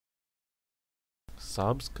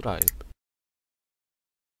Subscribe.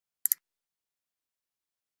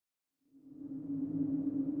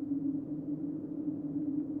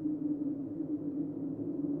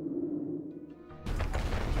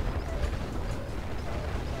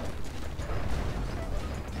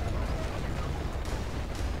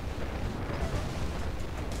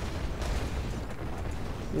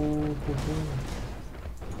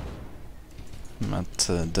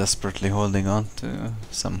 Not desperately holding on to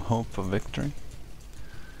some hope of victory.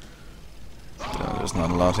 There's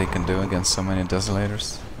not a lot he can do against so many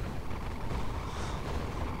desolators.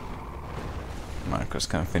 Marco's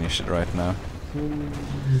can finish it right now.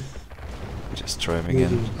 Just driving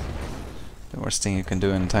in. The worst thing you can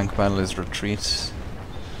do in a tank battle is retreat.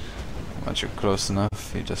 Once you're close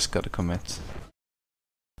enough, you just gotta commit.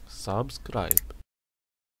 Subscribe.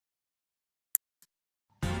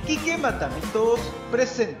 Kikematamitos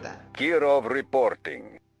presenta Kirov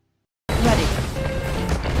reporting. Ready.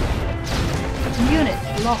 Unit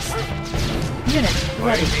lost. Unit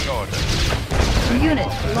ready. Waiting order.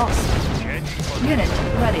 Unit lost. Unit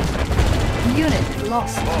ready. Unit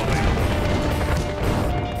lost. Moving.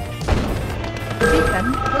 Beacon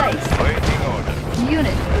placed. Waiting order.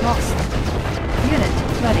 Unit lost. Unit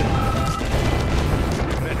ready.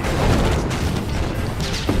 Ready.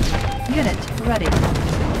 Unit ready.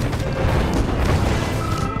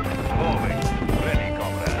 Moving. Ready,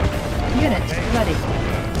 comrade. Unit ready.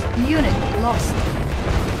 Unit lost.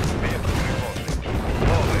 Vehicle reporting.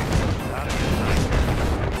 Moving.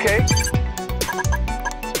 Okay.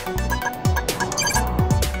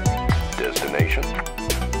 Destination.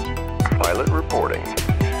 Pilot reporting.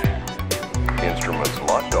 Instruments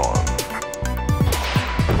locked on.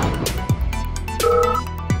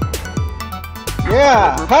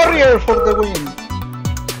 Yeah, Harrier for the win.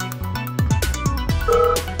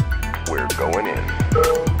 We're going in.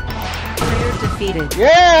 Player defeated.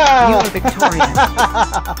 Yeah. You are victorious.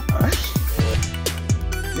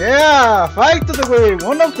 Yeah, fight to the win.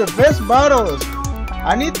 One of the best battles.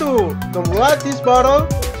 I need to download this battle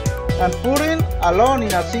and put it alone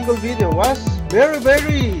in a single video. Was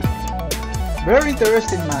very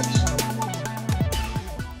interesting match.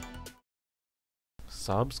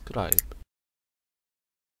 Subscribe.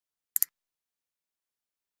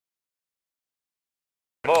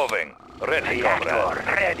 Moving. Ready, comrade.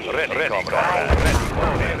 Ready, comrade.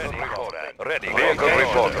 Ready, vehicle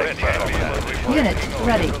reporting. Unit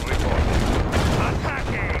ready.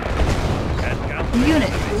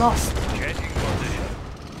 Unit lost.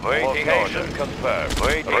 Waiting order. Confirmed.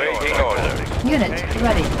 Waiting order. Unit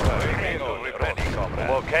ready. Ready, comrade.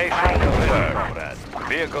 Location confirmed.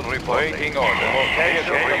 Vehicle reporting. Waiting order.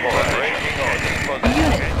 Location reporting.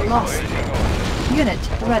 Unit lost. Unit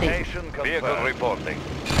ready. Vehicle reporting.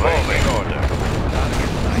 Moving order.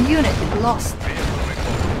 Unit lost.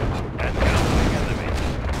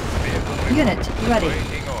 Unit ready.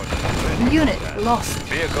 Unit lost.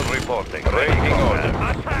 Vehicle reporting. Waiting order.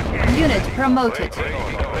 Unit promoted.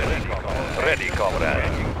 Ready,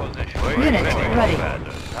 comrade. Unit ready.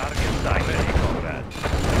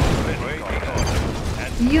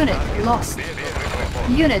 Unit lost.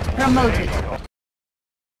 Unit promoted.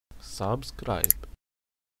 Subscribe.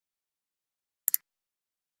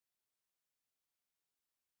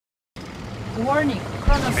 Warning,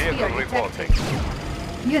 chronosphere Vehicle detected. reporting.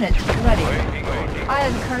 Unit ready. Waiting order.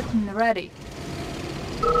 Iron curtain ready.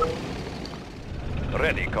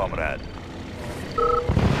 Ready, comrade.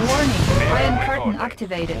 Warning, iron curtain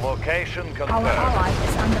activated. Location Our confirmed. ally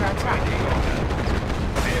is under attack.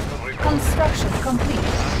 Vehicle reporting. Construction complete.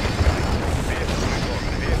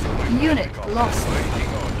 Unit lost.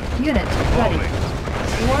 Unit ready.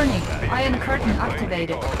 Warning, iron curtain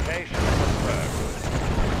activated. Location confirmed.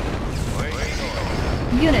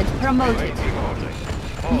 Unit promoted.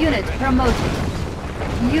 Unit promoted.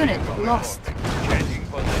 Unit lost. Changing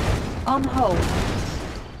position. On hold.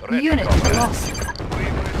 Ready, Unit comrade. lost.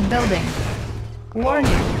 Building.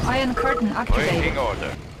 Warning, iron curtain Waiting activated.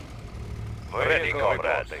 order. Ready,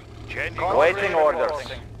 comrade. Changing Waiting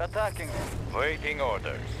orders. Attacking. Waiting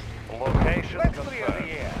orders. Location confirmed.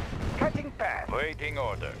 Cutting path. Waiting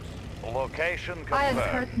orders. Location Iron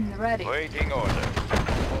confirmed. curtain ready. Waiting orders.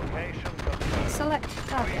 Location confirmed. Select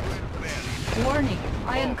target. Warning,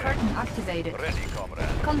 iron curtain activated. Ready, comrade.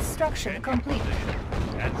 Construction complete.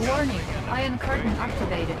 Warning, iron curtain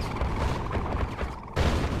activated.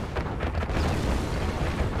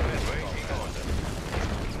 Waiting order.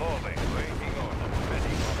 Moving. Waiting order.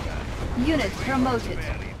 Ready, comrade. Unit promoted.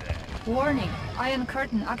 Nearly there. Warning, iron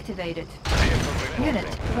curtain activated. Vehicle reporting. Unit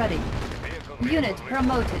ready. Vehicle Unit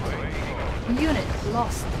promoted. Unit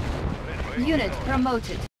lost. Unit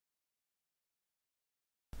promoted.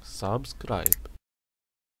 Subscribe.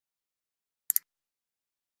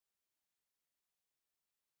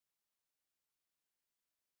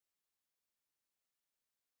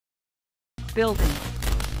 Building.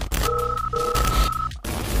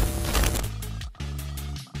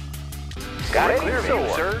 Got it clear,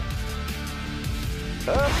 sir.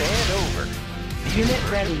 Up and over.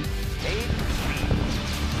 Unit ready.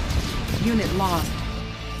 Unit lost.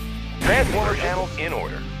 Transporter channels in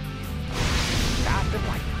order. Fast and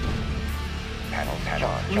light. Panel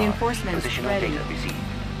charge. Reinforcements Positional ready. data received.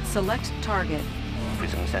 Select target.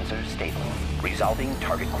 Prism sensor stable. Resolving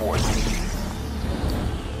target coordinates.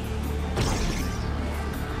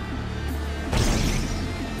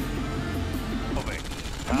 Moving.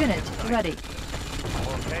 Unit ready.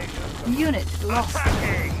 Location. Unit lost.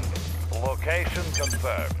 Attacking. Location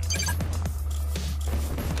confirmed.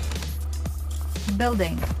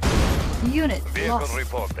 Building. Unit Vehicle lost.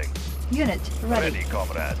 reporting. Unit ready. Ready,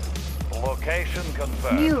 comrade. Location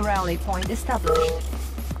confirmed. New rally point established.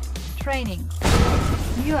 Training.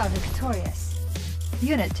 You are victorious.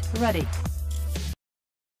 Unit ready.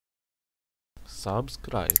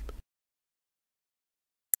 Subscribe.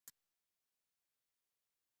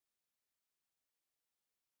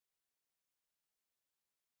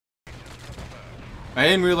 I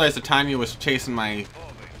didn't realize that Tanya was chasing my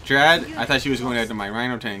Dread. I thought she was going after my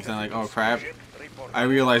Rhino tanks. And I'm like, oh crap. I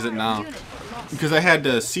realize it now. Unit lost. Because I had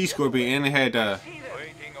the Sea Scorpion and I had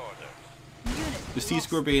Waiting order. Unit the Sea lost.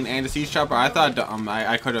 Scorpion and the Sea Chopper. I thought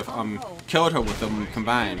I could have killed her with them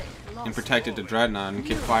combined and protected the Dreadnought and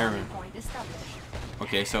kept firing. Point established.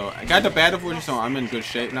 Okay, so I got the battle force, so I'm in good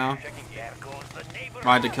shape now. There goes the neighbor.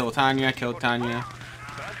 I had to kill Tanya, killed Tanya.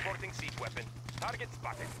 Transporting siege weapon. Target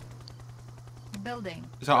spotted. Building.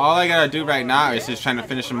 So all I gotta do right now is just trying to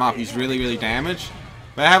finish him off. He's really, really damaged.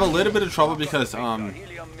 But I have a little bit of trouble because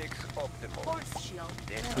Helium mix optimal. Force shield.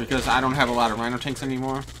 because I don't have a lot of Rhino tanks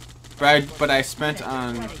anymore. But I spent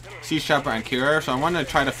on Sea Chopper and Kira, so I want to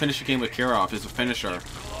try to finish the game with Kira off as a finisher.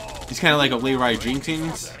 He's kind of like a Leroy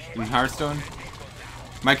Jenkins in Hearthstone.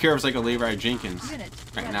 My Kira's like a Leroy Jenkins Unit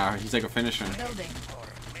right ready. now. He's like a finisher. Building.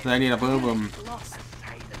 So I need a boom boom. Lost.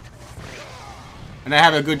 And I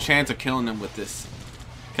have a good chance of killing him with this.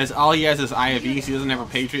 Because all he has is IFEs, he doesn't have a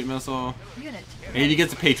Patriot missile. Unit And if he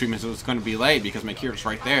gets a Patriot missile, it's going to be late because my Kira's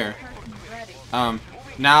right there. ready.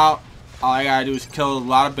 Now, all I gotta do is kill a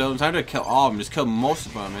lot of buildings. I don't have to kill all of them, just kill most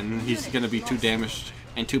of them. And he's going to be too damaged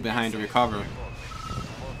and too behind to recover.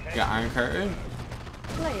 Got Iron Curtain.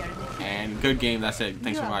 Player defeated. And good game, that's it.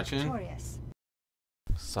 Thanks You for are watching. victorious.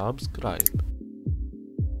 Subscribe.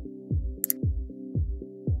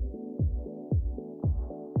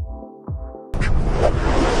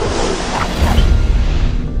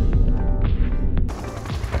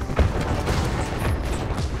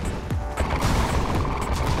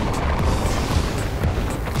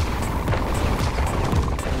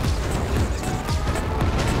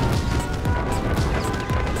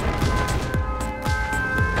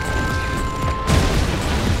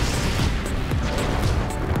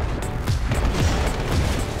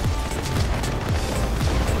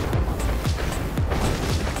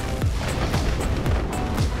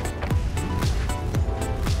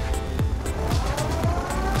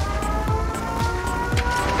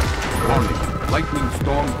 Warning, lightning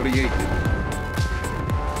storm created.